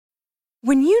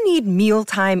When you need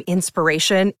mealtime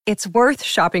inspiration, it's worth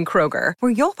shopping Kroger,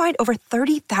 where you'll find over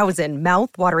 30,000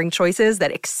 mouth-watering choices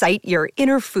that excite your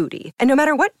inner foodie. And no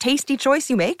matter what tasty choice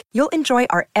you make, you'll enjoy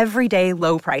our everyday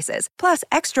low prices, plus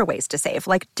extra ways to save,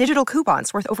 like digital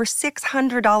coupons worth over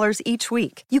 $600 each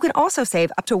week. You can also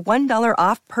save up to $1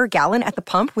 off per gallon at the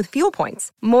pump with fuel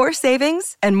points. More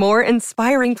savings and more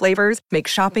inspiring flavors make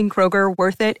shopping Kroger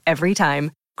worth it every time.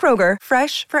 Kroger,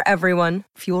 fresh for everyone.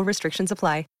 Fuel restrictions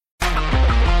apply.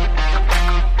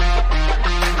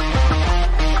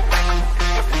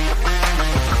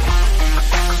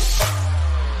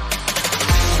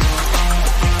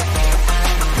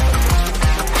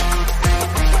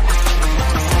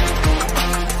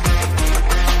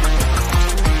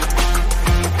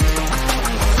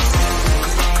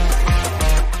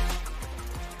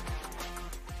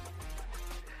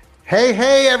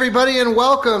 Hey, everybody, and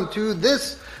welcome to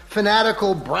this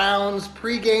Fanatical Browns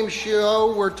pregame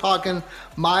show. We're talking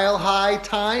Mile High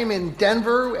time in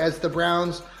Denver as the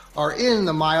Browns are in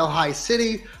the Mile High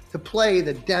City to play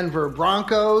the Denver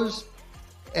Broncos.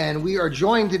 And we are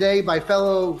joined today by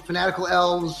fellow Fanatical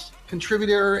Elves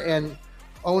contributor and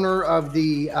owner of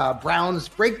the Browns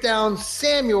Breakdown,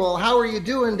 Samuel. How are you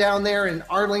doing down there in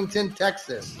Arlington,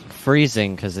 Texas?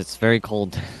 Freezing because it's very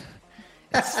cold.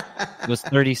 It was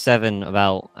 37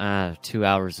 about 2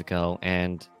 hours ago,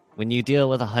 and when you deal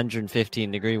with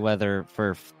 115-degree weather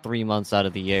for 3 months out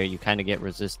of the year, you kind of get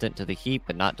resistant to the heat,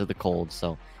 but not to the cold,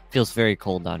 so it feels very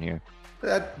cold down here.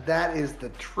 That is the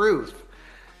truth.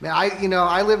 Man,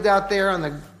 I lived out there on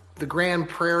the Grand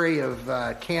Prairie of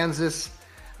Kansas,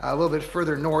 a little bit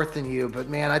further north than you, but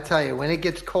man, I tell you, when it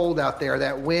gets cold out there,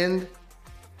 that wind,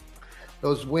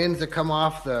 those winds that come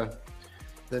off the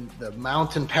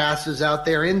mountain passes out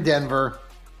there in Denver,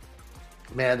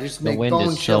 man, they just make bone chilling. The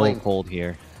wind is so cold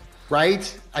here.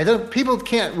 Right? I don't. People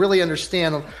can't really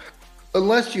understand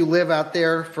unless you live out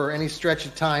there for any stretch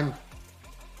of time.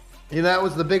 You know, that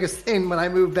was the biggest thing when I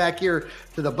moved back here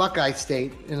to the Buckeye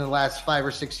State in the last 5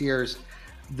 or 6 years.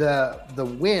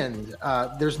 The wind,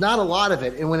 there's not a lot of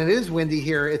it. And when it is windy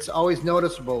here, it's always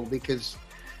noticeable because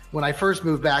when I first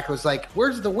moved back, I was like,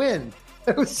 where's the wind?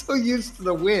 I was so used to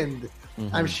the wind.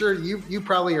 Mm-hmm. I'm sure you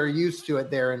probably are used to it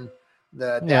there in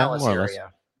the Dallas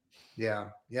area.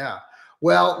 Yeah.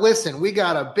 Well, listen, we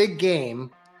got a big game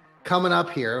coming up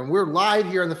here, and we're live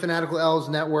here on the Fanatical Elves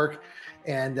Network,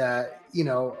 and we're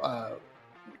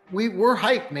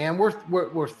hyped, man. We're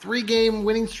 3-game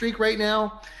winning streak right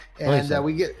now, and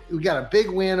we got a big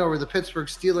win over the Pittsburgh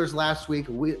Steelers last week.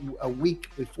 A week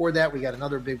before that, we got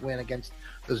another big win against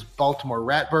those Baltimore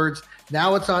Ratbirds.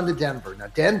 Now it's on to Denver. Now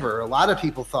Denver, a lot of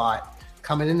people thought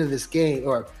coming into this game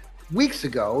or weeks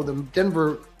ago, the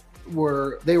Denver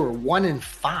were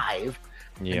 1-5.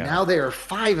 Yeah. And now they are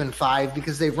 5-5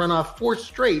 because they've run off 4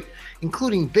 straight,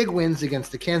 including big wins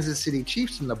against the Kansas City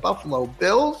Chiefs and the Buffalo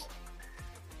Bills.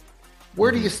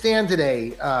 Where do you stand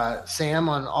today, Sam,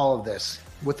 on all of this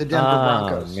with the Denver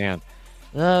Broncos? Man,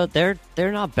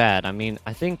 they're not bad. I mean,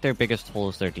 I think their biggest hole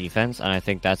is their defense, and I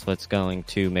think that's what's going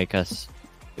to make this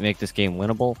game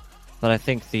winnable. But I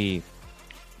think they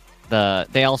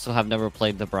also have never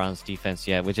played the Browns defense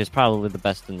yet, which is probably the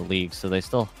best in the league. So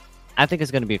I think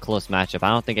it's going to be a close matchup. I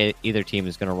don't think either team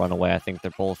is going to run away. I think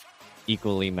they're both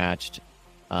equally matched.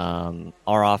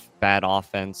 Our bad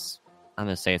offense, I'm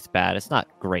going to say it's bad. It's not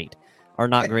great. Our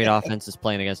not great offense is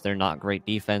playing against their not great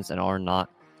defense, and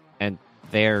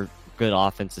their good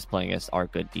offense is playing against our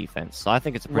good defense. So I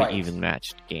think it's a pretty even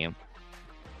matched game.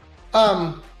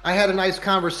 I had a nice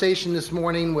conversation this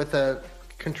morning with a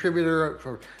contributor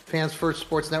for Fans First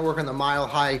Sports Network on the Mile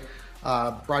High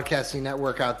broadcasting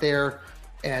network out there,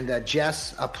 and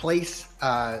Jess Place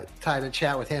tried to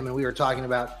chat with him, and we were talking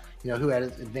about who had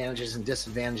advantages and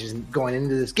disadvantages going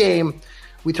into this game.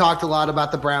 We talked a lot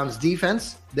about the Browns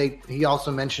defense. He also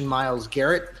mentioned Myles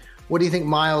Garrett. What do you think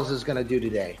Myles is going to do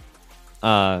today?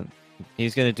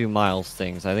 He's going to do Myles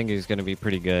things. I think he's going to be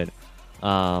pretty good.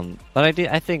 But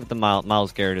I think the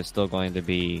Myles Garrett is still going to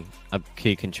be a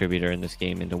key contributor in this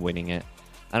game into winning it.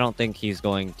 I don't think he's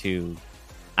going to.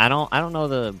 I don't know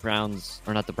the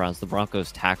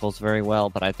Broncos tackles very well,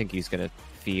 but I think he's going to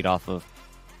feed off of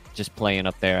just playing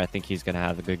up there. I think he's going to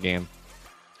have a good game.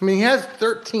 I mean, he has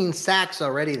 13 sacks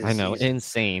already this season.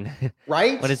 Insane.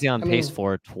 Right? What is he on pace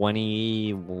for?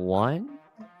 21?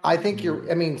 I think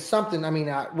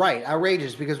right,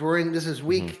 outrageous, because this is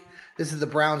week. Mm-hmm. This is the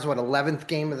Browns, 11th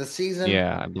game of the season?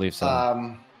 Yeah, I believe so.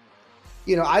 I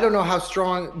don't know how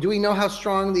strong. Do we know how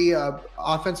strong the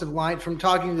offensive line? From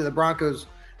talking to the Broncos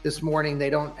this morning, they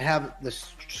don't have the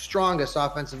strongest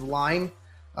offensive line.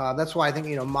 That's why I think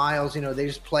Myles. They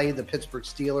just played the Pittsburgh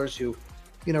Steelers, who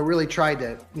really tried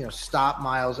to, stop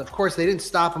Miles. Of course, they didn't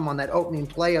stop him on that opening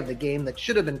play of the game that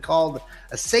should have been called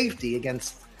a safety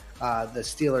against the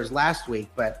Steelers last week.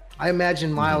 But I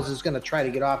imagine Miles is going to try to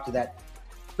get off to that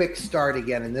quick start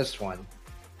again in this one.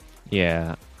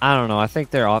 Yeah, I don't know. I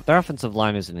think their offensive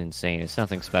line isn't insane. It's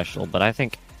nothing special, but I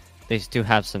think they do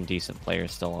have some decent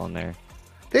players still on there.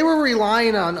 They were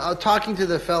relying on talking to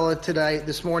the fella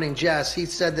this morning, Jess. He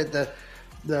said that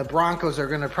the Broncos are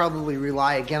going to probably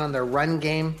rely again on their run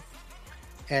game,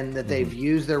 and that they've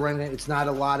used their run game. It's not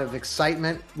a lot of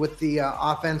excitement with the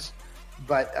offense,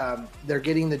 but they're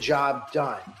getting the job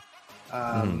done.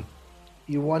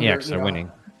 You wonder, yeah, 'cause they're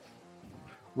winning.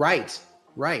 Right.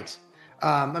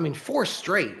 I mean, 4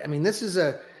 straight. I mean, this is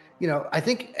I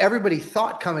think everybody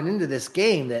thought coming into this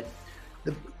game that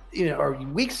or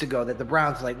weeks ago that the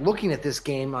Browns, like, looking at this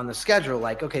game on the schedule,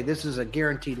 like, okay, this is a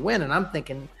guaranteed win. And I'm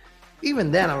thinking, even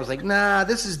then I was like, nah,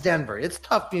 this is Denver. It's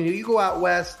tough. You go out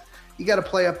west, you got to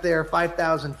play up there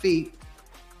 5,000 feet.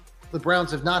 The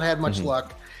Browns have not had much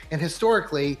luck. And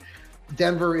historically,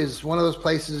 Denver is one of those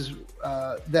places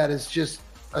that is just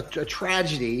a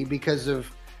tragedy because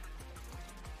of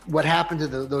what happened to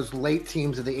those late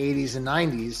teams of the 80s and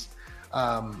 90s.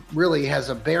 Really has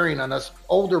a bearing on us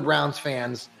older Browns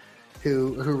fans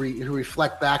who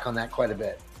reflect back on that quite a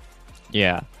bit.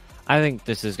 Yeah, I think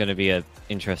this is going to be an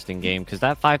interesting game because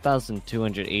that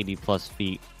 5,280 plus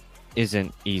feet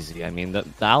isn't easy. I mean, the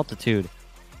altitude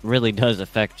really does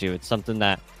affect you. It's something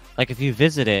that, like, if you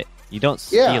visit it, you don't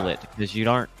feel it because you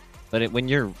aren't. But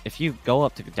if you go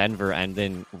up to Denver and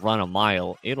then run a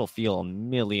mile, it'll feel a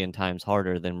million times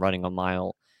harder than running a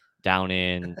mile down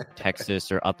in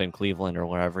Texas or up in Cleveland or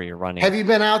wherever you're running. Have you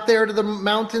been out there to the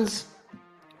mountains?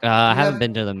 I haven't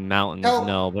been to the mountains,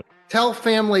 no. But tell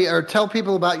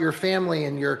people about your family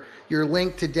and your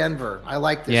link to Denver. I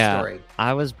like this story.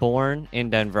 I was born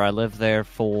in Denver. I lived there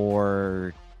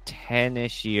for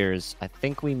 10-ish years. I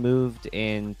think we moved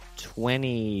in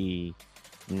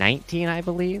 2019, I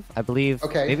believe.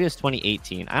 Okay. Maybe it was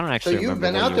 2018. I don't actually remember. So you've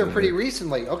been out there pretty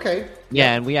recently. Okay.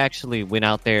 Yeah, and we actually went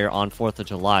out there on 4th of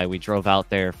July. We drove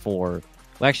out there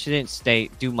we actually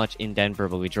didn't do much in Denver,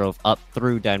 but we drove up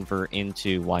through Denver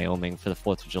into Wyoming for the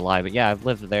 4th of July. But yeah, I've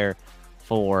lived there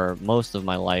for most of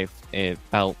my life,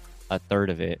 about a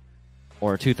third of it,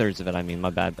 or 2/3 of it, I mean,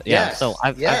 my bad. But yeah, so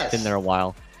I've been there a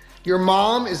while. Your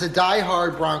mom is a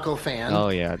diehard Bronco fan. Oh,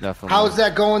 yeah, definitely. How's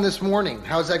that going this morning?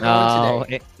 How's that going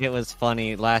today? It was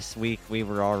funny. Last week, we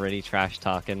were already trash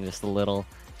talking just a little,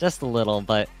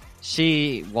 but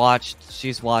she's watched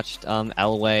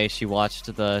Elway. She watched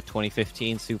the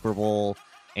 2015 Super Bowl,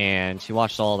 and she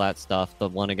watched all that stuff. The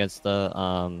one against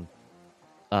the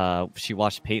she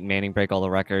watched Peyton Manning break all the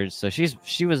records. So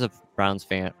she was a Broncos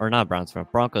fan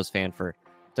for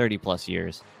 30 plus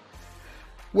years.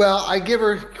 Well, I give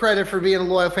her credit for being a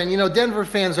loyal fan. Denver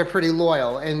fans are pretty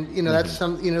loyal, and that's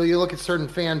you look at certain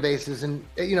fan bases, and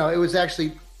it was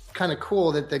actually kind of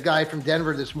cool that the guy from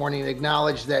Denver this morning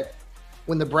acknowledged that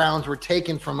when the Browns were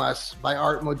taken from us by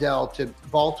Art Modell to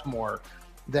Baltimore,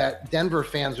 that Denver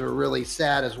fans were really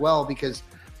sad as well, because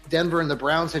Denver and the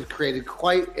Browns had created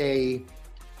quite a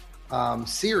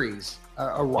series,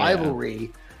 a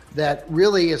rivalry that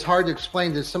really is hard to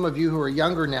explain to some of you who are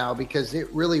younger now, because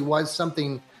it really was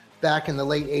something back in the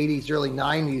late 80s, early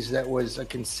 90s that was a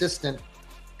consistent.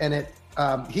 And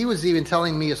he was even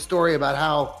telling me a story about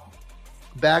how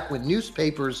back when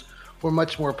newspapers were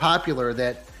much more popular,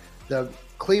 that the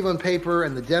Cleveland paper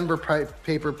and the Denver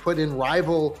paper put in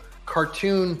rival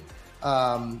cartoon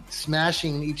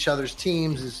smashing each other's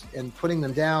teams and putting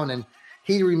them down. And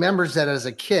he remembers that as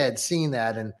a kid, seeing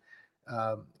that. And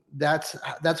that's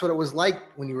what it was like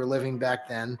when you were living back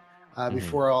then,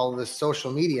 before all this social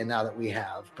media now that we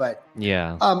have. But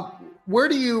where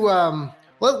do you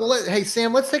hey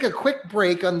Sam, let's take a quick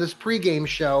break on this pregame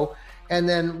show, and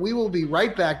then we will be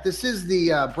right back. This is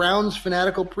the Browns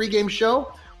Fanatical pregame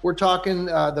show. We're talking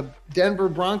the Denver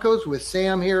Broncos with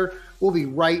Sam here. We'll be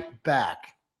right back.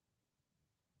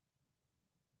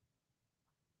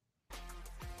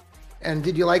 And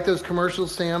did you like those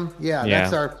commercials, Sam? Yeah.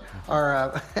 That's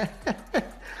our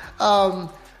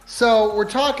so we're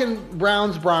talking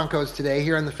Browns Broncos today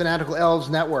here on the Fanatical Elves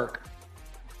Network.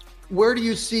 Where do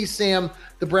you see, Sam,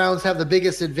 the Browns have the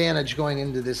biggest advantage going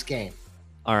into this game?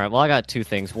 All right, well, I got two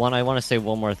things. One, I want to say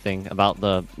one more thing about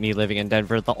me living in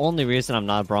Denver. The only reason I'm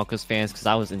not a Broncos fan is because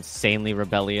I was insanely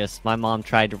rebellious. My mom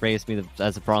tried to raise me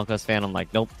as a Broncos fan. I'm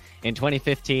like, nope. In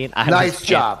 2015, nice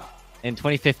job. In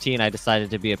 2015, I decided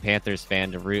to be a Panthers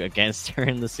fan to root against her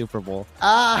in the Super Bowl.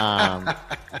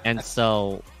 And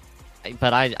so,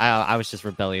 but I was just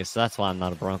rebellious. So that's why I'm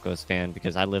not a Broncos fan,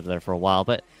 because I lived there for a while.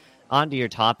 But onto your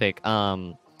topic,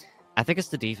 I think it's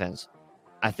the defense.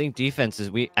 I think defense is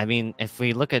if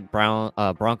we look at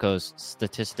Broncos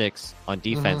statistics on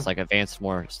defense, like advanced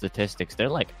more statistics, they're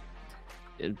like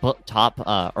top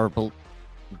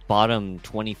bottom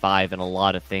 25 in a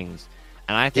lot of things.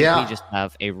 And I think we just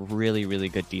have a really, really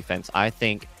good defense. I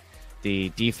think the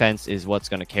defense is what's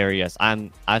going to carry us.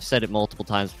 I've said it multiple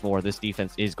times before. This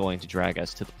defense is going to drag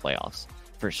us to the playoffs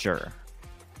for sure.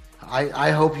 I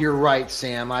hope you're right,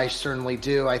 Sam. I certainly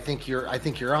do. I think you're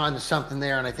on to something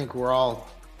there, and I think we're all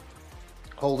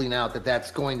holding out that that's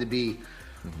going to be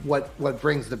what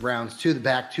brings the Browns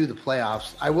back to the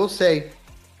playoffs. I will say,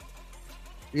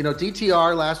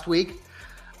 DTR last week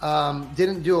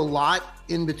didn't do a lot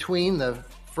in between the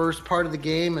first part of the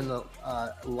game and the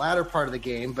latter part of the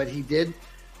game, but he did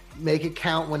make it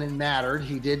count when it mattered.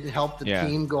 He did help the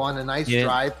team go on a nice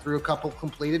drive through a couple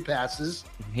completed passes.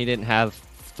 He didn't have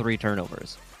 3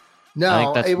 turnovers.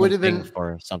 No, it would have been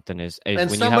for something is and when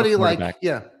somebody you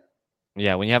have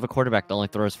when you have a quarterback that only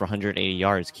throws for 180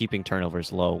 yards, keeping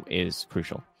turnovers low is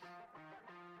crucial.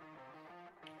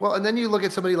 Well, and then you look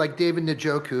at somebody like David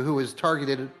Njoku, who was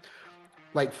targeted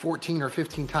like 14 or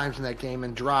 15 times in that game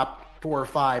and dropped 4 or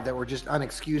 5 that were just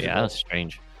unexcusable. Yeah, that's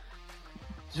strange.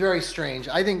 It's very strange.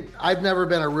 I think I've never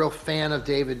been a real fan of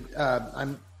David.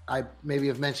 I maybe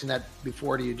have mentioned that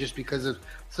before to you just because of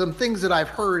some things that I've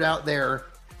heard out there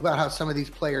about how some of these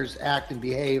players act and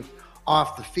behave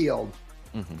off the field.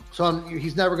 So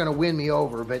he's never going to win me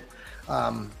over, but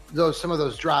some of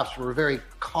those drops were very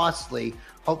costly.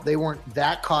 Hope they weren't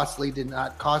that costly, did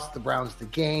not cost the Browns the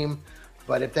game.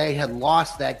 But if they had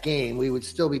lost that game, we would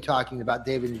still be talking about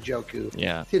David Njoku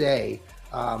today.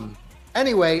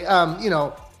 Anyway,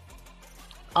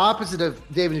 opposite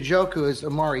of David Njoku is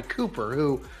Amari Cooper,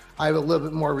 who I have a little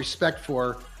bit more respect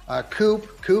for.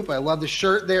 Coop, I love the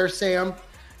shirt there, Sam.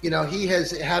 He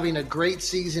is having a great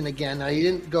season again. Now, he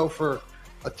didn't go for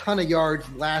a ton of yards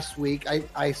last week.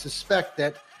 I suspect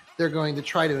that they're going to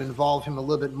try to involve him a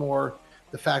little bit more,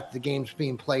 the fact that the game's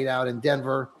being played out in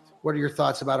Denver. What are your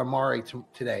thoughts about Amari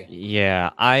today? Yeah,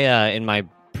 I in my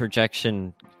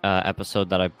projection episode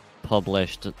that I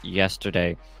published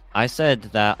yesterday, I said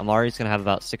that Amari's going to have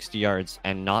about 60 yards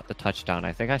and not the touchdown.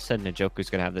 I think I said Njoku's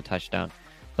going to have the touchdown.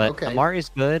 But Amari's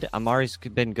good. Amari's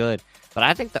been good. But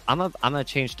I think that I'm gonna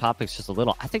change topics just a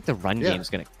little. I think the run game is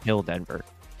going to kill Denver.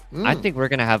 I think we're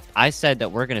going to have – I said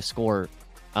that we're going to score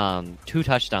 2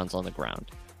 touchdowns on the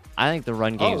ground. I think the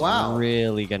run game is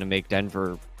really going to make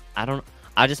Denver –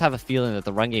 I just have a feeling that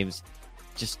the run game's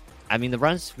just – the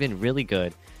run's been really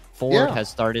good. Ford has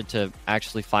started to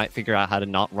actually figure out how to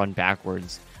not run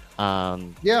backwards.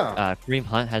 Kareem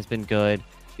Hunt has been good.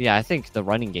 Yeah, I think the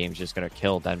running game is just going to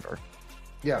kill Denver.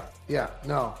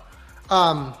 No.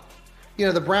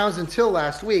 The Browns until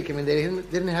last week, they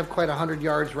didn't have quite 100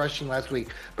 yards rushing last week.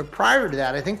 But prior to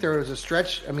that, I think there was a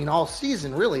stretch, all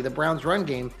season really, the Browns run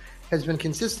game has been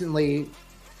consistently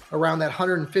around that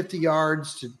 150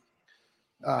 yards to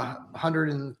 100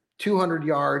 and 200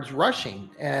 yards rushing.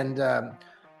 And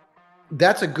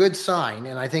that's a good sign.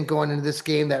 And I think going into this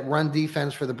game, that run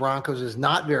defense for the Broncos is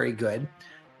not very good.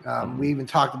 We even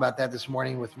talked about that this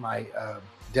morning with my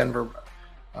Denver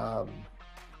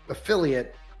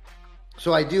affiliate.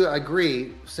 So I do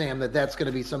agree, Sam, that that's going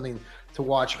to be something to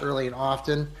watch early and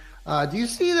often. Do you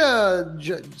see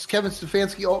Kevin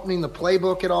Stefanski opening the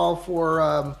playbook at all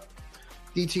for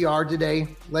DTR today?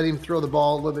 Let him throw the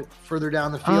ball a little bit further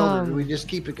down the field, or do we just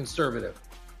keep it conservative?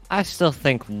 I still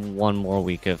think one more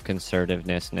week of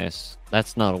conservativeness.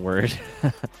 That's not a word.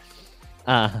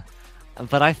 But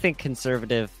I think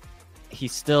conservative. He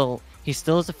still is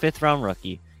a 5th-round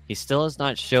rookie. He still has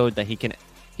not showed that he can.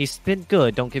 He's been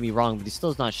good, don't get me wrong, but he still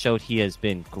has not showed he has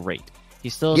been great. He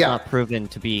still has not proven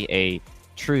to be a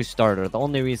true starter. The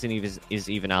only reason he is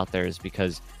even out there is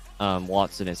because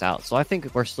Watson is out. So I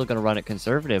think we're still going to run it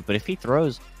conservative. But if he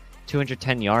throws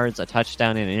 210 yards, a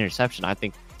touchdown, and an interception, I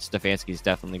think Stefanski's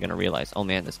definitely going to realize, oh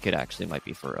man, this kid actually might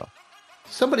be for real.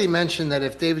 Somebody mentioned that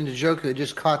if David Njoku had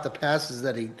just caught the passes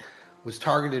that he was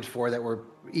targeted for that were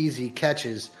easy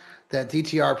catches, that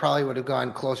DTR probably would have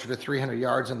gone closer to 300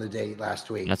 yards on the day last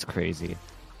week. That's crazy.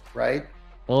 Right?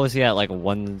 What was he at, like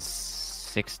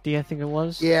 160, I think it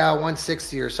was? Yeah,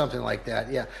 160 or something like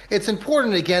that, yeah. It's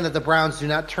important, again, that the Browns do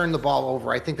not turn the ball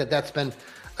over. I think that's been,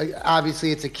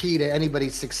 obviously, it's a key to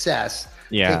anybody's success.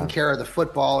 Taking care of the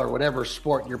football or whatever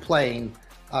sport you're playing,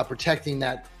 protecting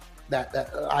that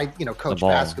I coach ball,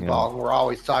 basketball, and we're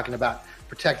always talking about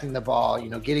protecting the ball,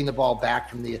 getting the ball back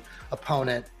from the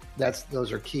opponent.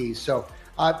 Those are keys. So,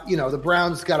 the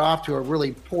Browns got off to a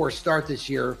really poor start this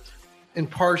year, in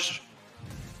part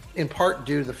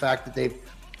due to the fact that they've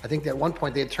I think at one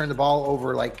point they had turned the ball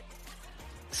over like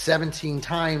 17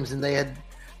 times, and they had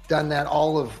done that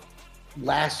all of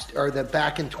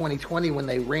back in 2020 when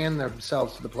they ran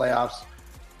themselves to the playoffs.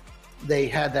 They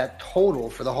had that total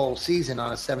for the whole season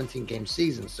on a 17-game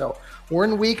season. So we're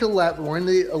in week 11. We're in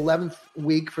the 11th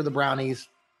week for the Brownies.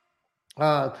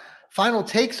 Final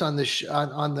takes on this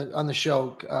on the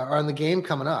show or on the game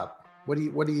coming up. How do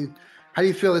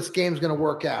you feel this game's going to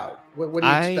work out? What do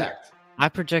you expect? I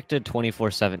projected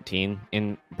 24-17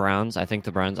 in Browns. I think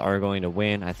the Browns are going to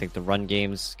win. I think the run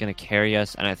game's going to carry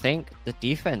us, and I think the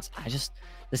defense.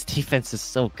 This defense is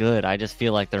so good. I just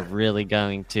feel like they're really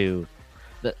going to.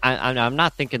 I'm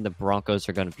not thinking the Broncos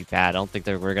are going to be bad. I don't think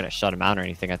we're going to shut them out or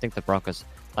anything. I think the Broncos,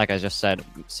 like I just said a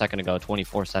second ago,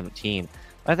 24-17.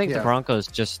 I think the Broncos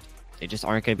just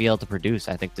aren't going to be able to produce.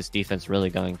 I think this defense really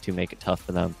going to make it tough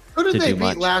for them. Who did they beat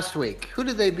much. Last week? Who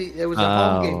did they beat? It was a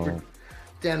home game for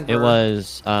Denver. It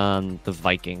was the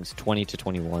Vikings,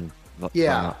 20-21.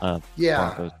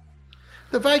 Broncos.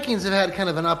 The Vikings have had kind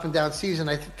of an up and down season.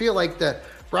 I feel like the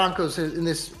Broncos in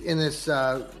this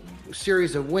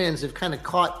series of wins have kind of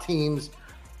caught teams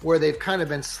where they've kind of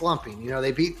been slumping. You know,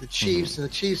 they beat the Chiefs, and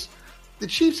the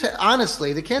Chiefs,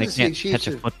 honestly, the Kansas City Chiefs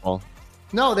catch a football.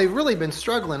 No, they've really been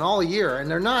struggling all year, and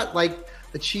they're not like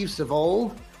the Chiefs of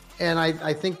old. And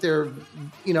I think they're,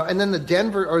 and then the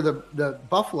Denver or the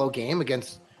Buffalo game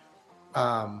against,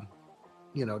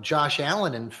 Josh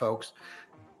Allen and folks,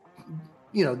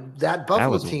 that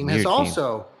Buffalo team has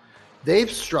also,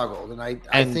 they've struggled. And I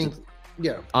think,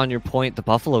 on your point, the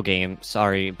Buffalo game,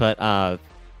 sorry, but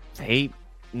they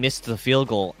missed the field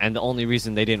goal, and the only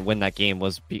reason they didn't win that game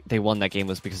was they won that game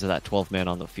was because of that 12 man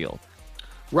on the field.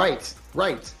 Right.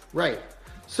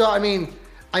 So, I mean,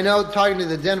 I know talking to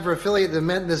the Denver affiliate that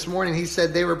met this morning, he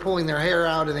said they were pulling their hair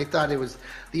out and they thought it was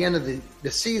the end of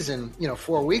the season,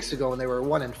 4 weeks ago when they were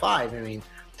 1-5. I mean,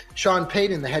 Sean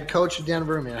Payton, the head coach of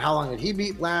Denver, I mean, how long did he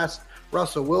beat last?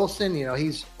 Russell Wilson,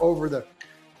 he's over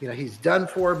he's done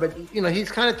for, but,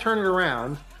 he's kind of turned it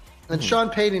around. And Sean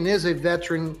Payton is a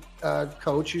veteran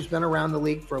coach who's been around the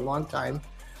league for a long time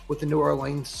with the New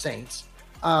Orleans Saints.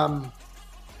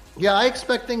 I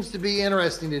expect things to be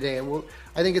interesting today.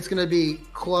 I think it's going to be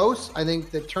close. I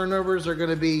think the turnovers are going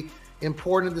to be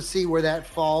important to see where that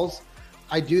falls.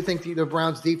 I do think the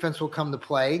Browns defense will come to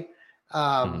play.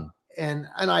 And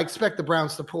I expect the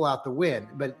Browns to pull out the win.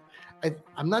 But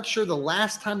I'm not sure the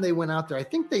last time they went out there. I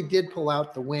think they did pull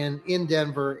out the win in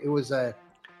Denver. It was a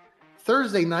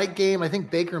Thursday night game. I think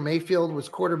Baker Mayfield was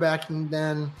quarterbacking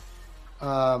then.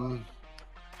 I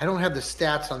don't have the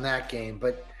stats on that game,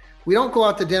 but we don't go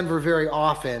out to Denver very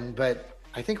often, but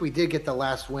I think we did get the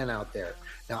last win out there.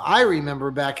 Now, I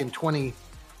remember back in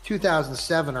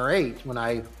 2007 or 8 when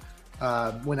I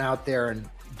went out there, and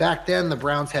back then the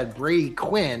Browns had Brady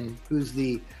Quinn, who's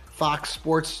the Fox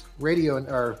Sports radio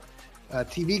or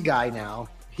TV guy now.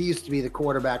 He used to be the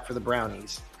quarterback for the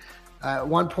Brownies. At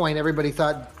one point, everybody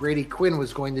thought Brady Quinn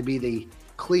was going to be the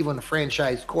Cleveland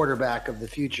franchise quarterback of the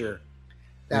future.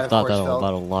 We've thought that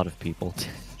about a lot of people.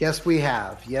 Yes, we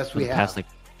have. For the past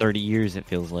 30 years, it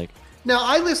feels like. Now,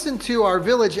 I listened to our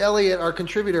Village Elliott, our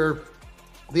contributor,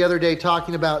 the other day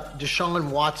talking about Deshaun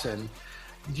Watson.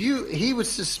 He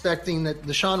was suspecting that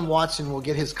Deshaun Watson will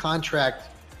get his contract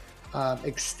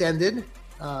extended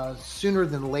sooner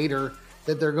than later,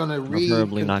 that they're going to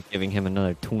preferably not giving him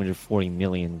another $240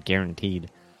 million guaranteed.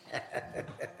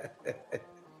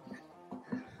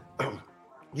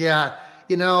 Yeah.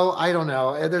 I don't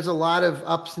know. There's a lot of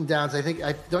ups and downs.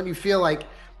 Don't you feel like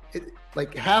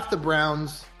half the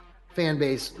Browns fan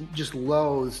base just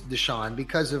loathes Deshaun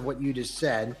because of what you just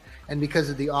said and because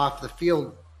of the off the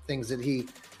field things that he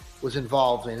was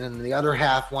involved in, and the other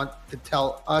half want to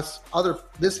tell us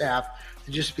this half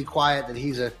to just be quiet, that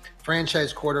he's a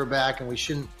franchise quarterback and we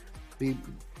shouldn't be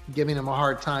giving him a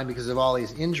hard time because of all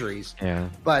these injuries. Yeah.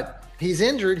 But he's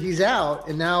injured, he's out,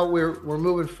 and now we're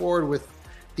moving forward with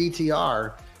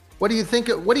DTR. What do you think?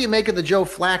 What do you make of the Joe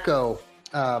Flacco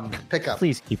pickup?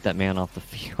 Please keep that man off the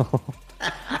field.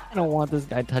 I don't want this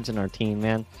guy touching our team,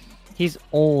 man. He's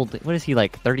old. What is he,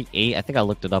 like 38? I think I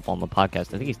looked it up on the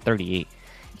podcast. I think he's 38.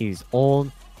 He's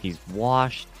old. He's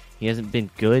washed. He hasn't been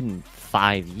good in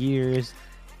 5 years.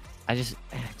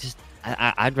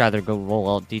 I'd rather go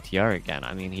roll out DTR again.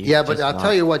 I mean, but I'll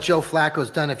tell you what Joe Flacco's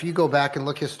done. If you go back and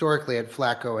look historically at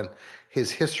Flacco and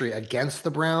his history against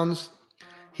the Browns,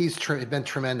 he's been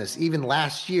tremendous. Even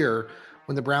last year,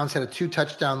 when the Browns had a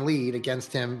 2-touchdown lead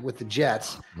against him with the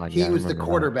Jets, he was the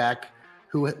quarterback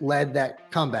who led that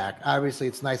comeback. Obviously,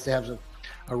 it's nice to have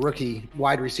a rookie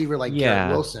wide receiver like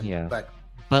Garrett Wilson. Yeah.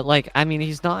 But like, I mean,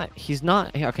 he's not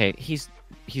okay. He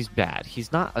he's bad.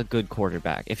 He's not a good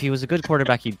quarterback. If he was a good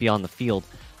quarterback, he'd be on the field.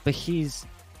 But he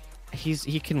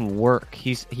can work.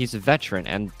 He's a veteran,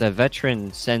 and the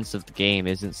veteran sense of the game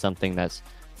isn't something that's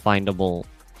findable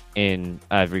in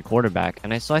every quarterback.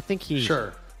 And I think he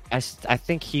Sure. I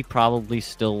think he probably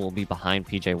still will be behind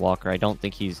PJ Walker. I don't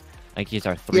think he's our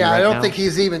 3 Yeah, right I don't now. think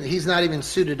he's not even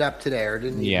suited up today, or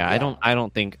didn't he? Yeah, I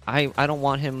don't think I don't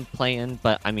want him playing,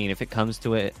 but I mean, if it comes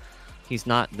to it, he's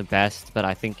not the best, but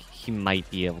I think he might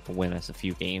be able to win us a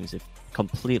few games if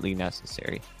completely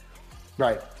necessary.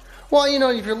 Right. Well,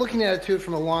 if you're looking at it too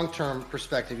from a long-term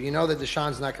perspective, you know that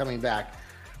Deshaun's not coming back.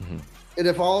 Mm-hmm. And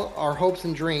if all our hopes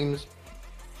and dreams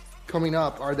coming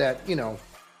up are that,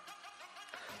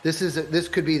 this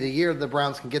could be the year the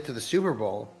Browns can get to the Super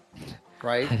Bowl,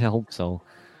 right? I hope so.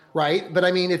 Right. But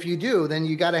I mean, if you do, then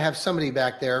you got to have somebody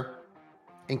back there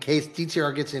in case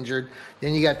DTR gets injured.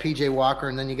 Then you got PJ Walker,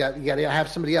 and then you got to have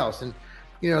somebody else. And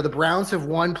the Browns have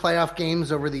won playoff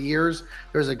games over the years.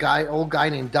 There's old guy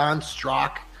named Don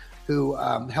Strock who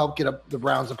helped get the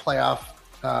Browns a playoff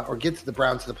or get to the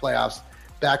Browns to the playoffs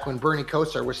back when Bernie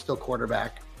Kosar was still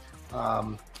quarterback.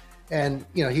 And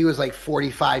he was like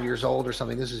 45 years old or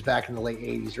something. This is back in the late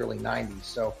 80s, early 90s.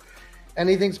 So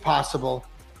anything's possible.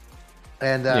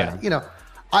 And,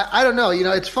 I don't know.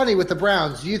 It's funny with the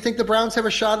Browns. Do you think the Browns have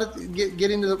a shot at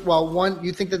getting to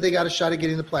you think that they got a shot at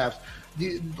getting the playoffs?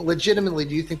 Legitimately,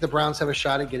 do you think the Browns have a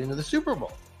shot at getting to the Super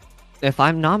Bowl? If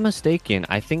I'm not mistaken,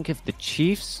 I think if the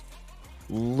Chiefs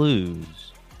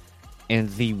lose and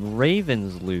the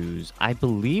Ravens lose, I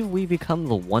believe we become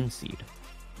the 1 seed.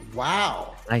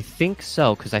 Wow. I think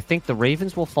so, because I think the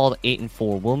Ravens will fall to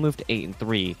 8-4. We'll move to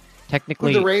 8-3.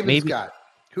 Technically, Who the Ravens maybe, got?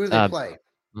 Who do they play?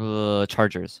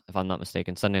 Chargers, if I'm not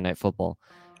mistaken, Sunday Night Football.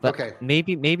 But okay.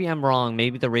 Maybe I'm wrong.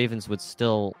 Maybe the Ravens would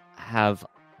still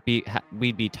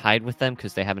we'd be tied with them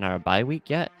because they haven't had a bye week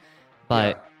yet.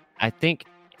 But I think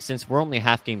since we're only a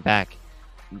half game back,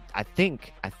 I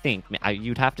think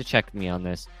you'd have to check me on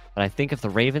this, but I think if the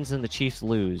Ravens and the Chiefs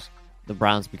lose, the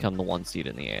Browns become the 1 seed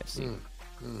in the AFC.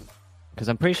 Because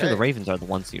I'm pretty sure the Ravens are the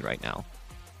 1 seed right now.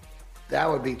 That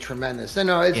would be tremendous. I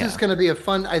know it's just going to be a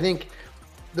fun. I think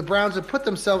the Browns have put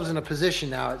themselves in a position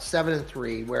now at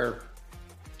 7-3 where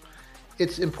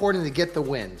it's important to get the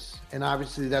wins, and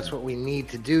obviously that's what we need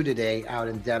to do today out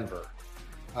in Denver.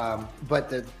 But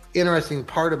the interesting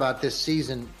part about this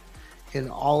season in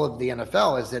all of the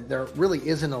NFL is that there really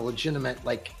isn't a legitimate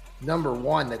number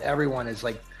one that everyone is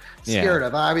scared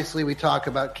of. Obviously, we talk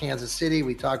about Kansas City,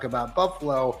 we talk about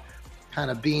Buffalo, kind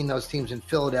of being those teams in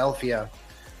Philadelphia.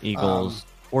 Eagles,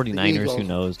 49ers, who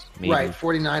knows? Maybe. Right,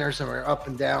 49ers are up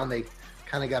and down. They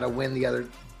kind of got a win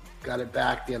got it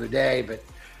back the other day. But,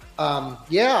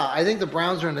 I think the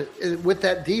Browns are with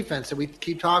that defense that we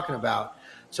keep talking about.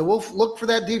 So we'll look for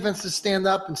that defense to stand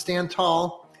up and stand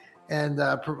tall and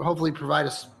hopefully provide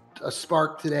a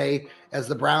spark today as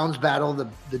the Browns battle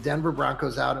the Denver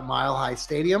Broncos out at Mile High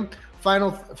Stadium.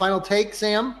 Final take,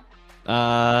 Sam?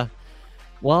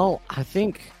 Well,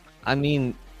 I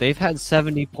mean, they've had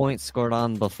 70 points scored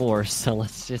on before, so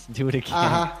let's just do it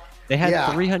again. They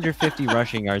had 350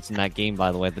 rushing yards in that game,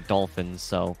 by the way, the Dolphins,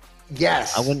 so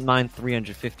yes, I wouldn't mind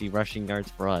 350 rushing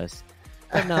yards for us.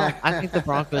 But no, I think the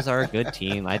Broncos are a good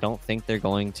team. I don't think they're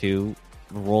going to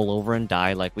roll over and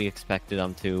die like we expected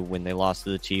them to when they lost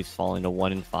to the Chiefs, falling to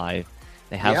 1-5.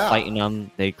 They have fight in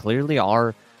them. They clearly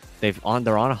are. They're on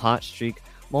a hot streak.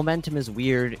 Momentum is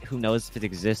weird. Who knows if it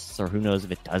exists or who knows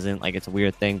if it doesn't? It's a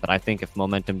weird thing, but I think if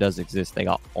momentum does exist, they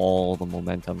got all the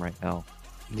momentum right now.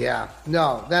 Yeah.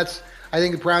 No, I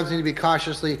think the Browns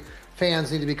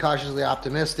fans need to be cautiously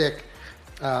optimistic.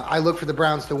 I look for the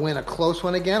Browns to win a close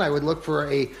one again. I would look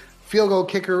for a field goal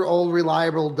kicker, old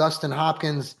reliable Dustin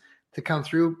Hopkins, to come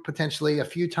through potentially a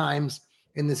few times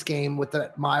in this game with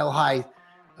that Mile High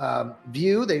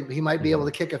view. He might be able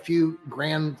to kick a few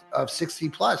grand of 60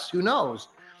 plus. Who knows?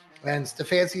 And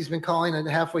Stefanski's been calling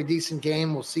a halfway decent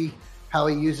game. We'll see how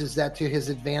he uses that to his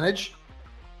advantage,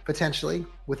 potentially,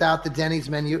 without the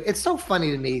Denny's menu. It's so funny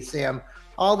to me, Sam.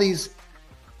 All these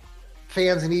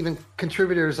fans and even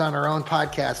contributors on our own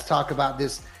podcast talk about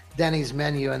this Denny's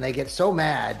menu, and they get so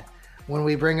mad when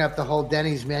we bring up the whole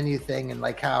Denny's menu thing and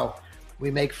how we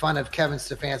make fun of Kevin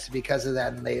Stefanski because of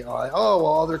that. And they are like,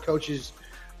 all their coaches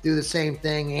do the same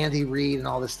thing, Andy Reid and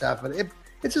all this stuff. But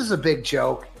it's just a big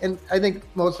joke. And I think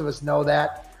most of us know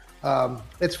that.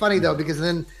 It's funny, though, because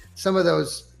then some of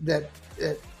those that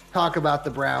talk about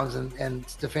the Browns and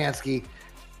Stefanski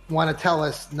want to tell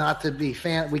us not to be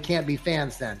we can't be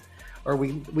fans then, or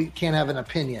we can't have an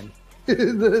opinion.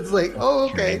 It's like, okay.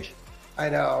 Strange. I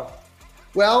know.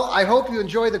 Well, I hope you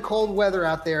enjoy the cold weather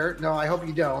out there. No, I hope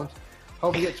you don't.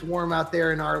 Hope it gets warm out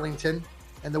there in Arlington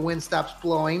and the wind stops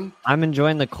blowing. I'm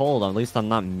enjoying the cold. At least I'm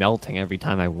not melting every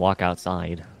time I walk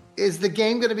outside. Is the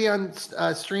game going to be on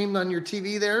streamed on your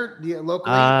TV there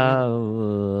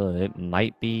locally? It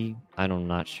might be. I'm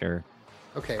not sure.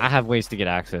 Okay. I have ways to get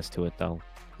access to it though.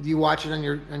 Do you watch it on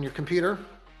your computer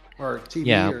or TV?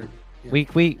 Yeah.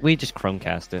 We just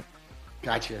Chromecast it.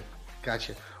 Gotcha.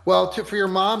 Well, for your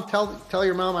mom, tell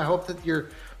your mom I hope that your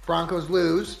Broncos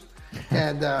lose.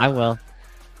 And I will.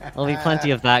 There'll be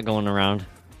plenty of that going around.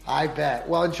 I bet.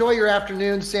 Well, enjoy your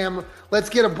afternoon, Sam. Let's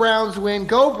get a Browns win.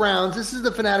 Go Browns. This is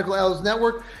the Fanatical Elves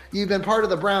Network. You've been part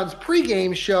of the Browns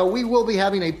pregame show. We will be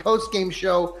having a postgame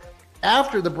show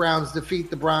after the Browns defeat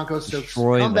the Broncos. So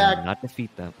Destroy come them, back. not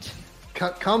defeat them.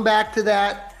 Come back to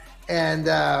that, and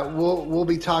we'll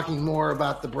be talking more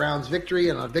about the Browns' victory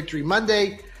and on Victory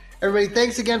Monday. Everybody,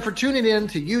 thanks again for tuning in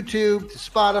to YouTube, to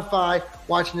Spotify,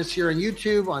 watching us here on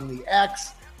YouTube, on the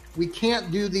X. We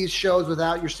can't do these shows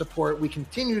without your support. We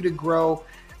continue to grow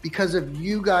because of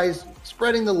you guys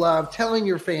spreading the love, telling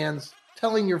your fans,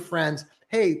 telling your friends,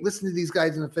 hey, listen to these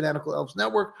guys in the Fanatical Elves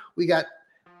Network. We got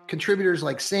contributors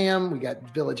like Sam, we got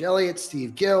Village Elliott,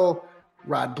 Steve Gill,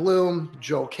 Rod Bloom,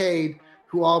 Joel Cade,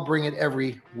 who all bring it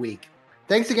every week.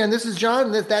 Thanks again. This is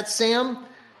John. That's Sam.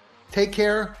 Take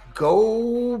care.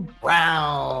 Go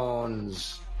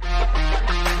Browns.